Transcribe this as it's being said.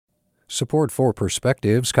Support for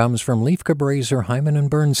Perspectives comes from Leif Cabraser, Hyman and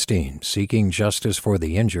Bernstein, seeking justice for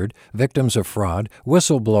the injured, victims of fraud,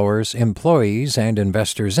 whistleblowers, employees, and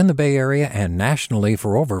investors in the Bay Area and nationally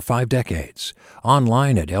for over 5 decades.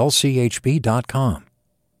 Online at lchb.com.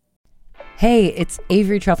 Hey, it's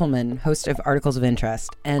Avery Trufelman, host of Articles of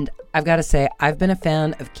Interest, and I've got to say, I've been a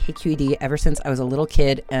fan of KQED ever since I was a little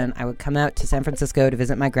kid, and I would come out to San Francisco to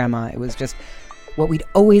visit my grandma. It was just what we'd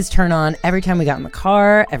always turn on every time we got in the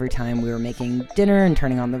car, every time we were making dinner and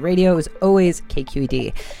turning on the radio. It was always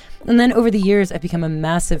KQED. And then over the years, I've become a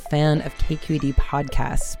massive fan of KQED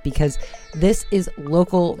podcasts because this is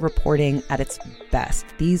local reporting at its best.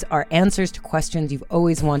 These are answers to questions you've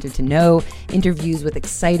always wanted to know, interviews with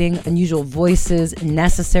exciting, unusual voices,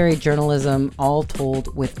 necessary journalism, all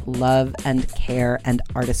told with love and care and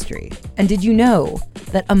artistry. And did you know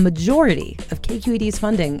that a majority of KQED's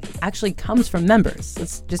funding actually comes from members?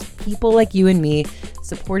 It's just people like you and me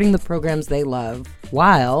supporting the programs they love,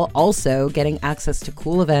 while also getting access to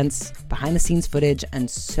cool events, behind-the-scenes footage, and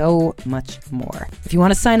so much more. If you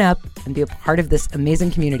want to sign up and be a part of this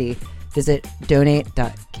amazing community, visit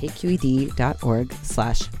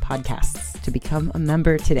donate.kqed.org/podcasts to become a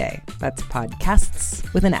member today. That's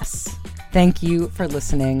podcasts with an S. Thank you for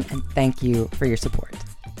listening, and thank you for your support.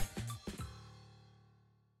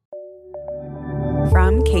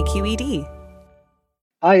 From KQED.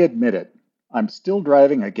 I admit it. I'm still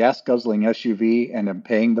driving a gas-guzzling SUV and am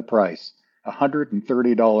paying the price,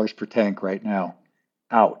 $130 per tank right now.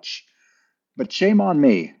 Ouch. But shame on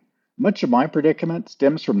me. Much of my predicament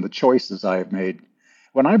stems from the choices I have made.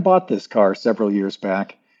 When I bought this car several years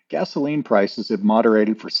back, gasoline prices had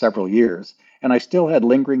moderated for several years, and I still had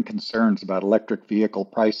lingering concerns about electric vehicle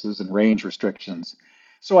prices and range restrictions.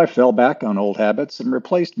 So I fell back on old habits and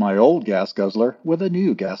replaced my old gas guzzler with a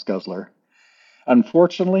new gas guzzler.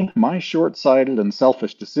 Unfortunately, my short-sighted and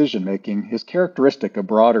selfish decision-making is characteristic of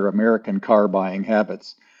broader American car-buying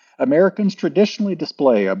habits. Americans traditionally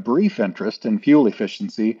display a brief interest in fuel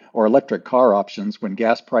efficiency or electric car options when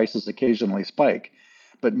gas prices occasionally spike,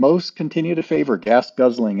 but most continue to favor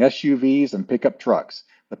gas-guzzling SUVs and pickup trucks,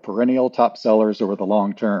 the perennial top sellers over the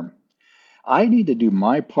long term. I need to do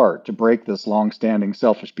my part to break this long-standing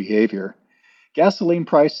selfish behavior. Gasoline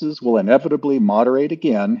prices will inevitably moderate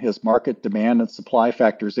again as market demand and supply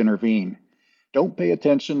factors intervene. Don't pay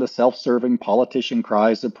attention to self-serving politician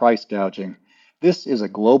cries of price gouging. This is a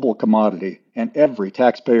global commodity, and every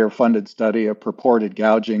taxpayer-funded study of purported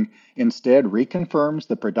gouging instead reconfirms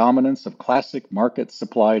the predominance of classic market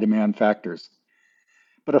supply-demand factors.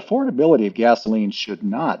 But affordability of gasoline should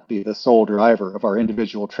not be the sole driver of our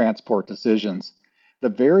individual transport decisions. The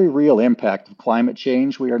very real impact of climate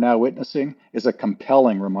change we are now witnessing is a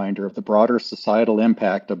compelling reminder of the broader societal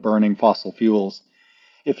impact of burning fossil fuels.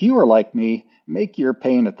 If you are like me, make your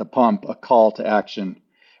pain at the pump a call to action.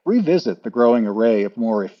 Revisit the growing array of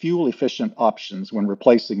more fuel-efficient options when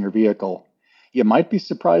replacing your vehicle. You might be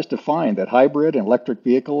surprised to find that hybrid and electric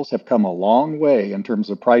vehicles have come a long way in terms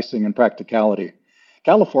of pricing and practicality.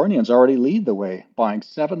 Californians already lead the way, buying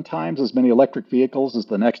 7 times as many electric vehicles as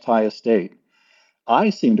the next highest state.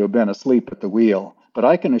 I seem to have been asleep at the wheel, but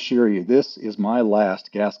I can assure you this is my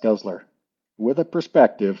last gas guzzler. With a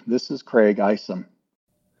perspective, this is Craig Isom.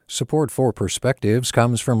 Support for Perspectives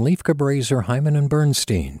comes from Leif Cabraser, Hyman and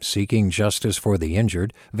Bernstein, seeking justice for the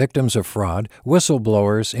injured, victims of fraud,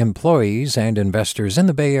 whistleblowers, employees, and investors in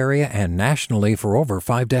the Bay Area and nationally for over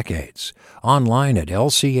 5 decades. Online at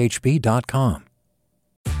lchb.com.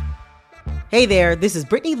 Hey there, this is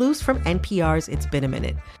Brittany Luce from NPR's It's Been a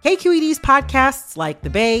Minute. KQED's podcasts like The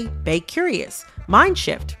Bay, Bay Curious, Mind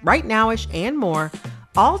Shift, Right Nowish, and more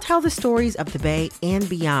all tell the stories of the Bay and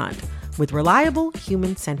beyond with reliable,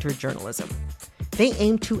 human-centered journalism. They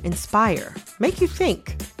aim to inspire, make you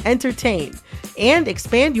think, entertain, and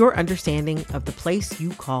expand your understanding of the place you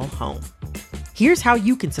call home. Here's how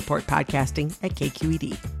you can support podcasting at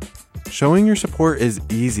KQED. Showing your support is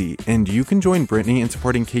easy, and you can join Brittany in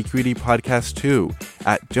supporting KQED Podcast too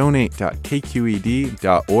at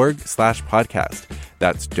donate.kqed.org/podcast.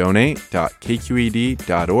 That's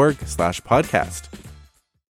donate.kqed.org/podcast.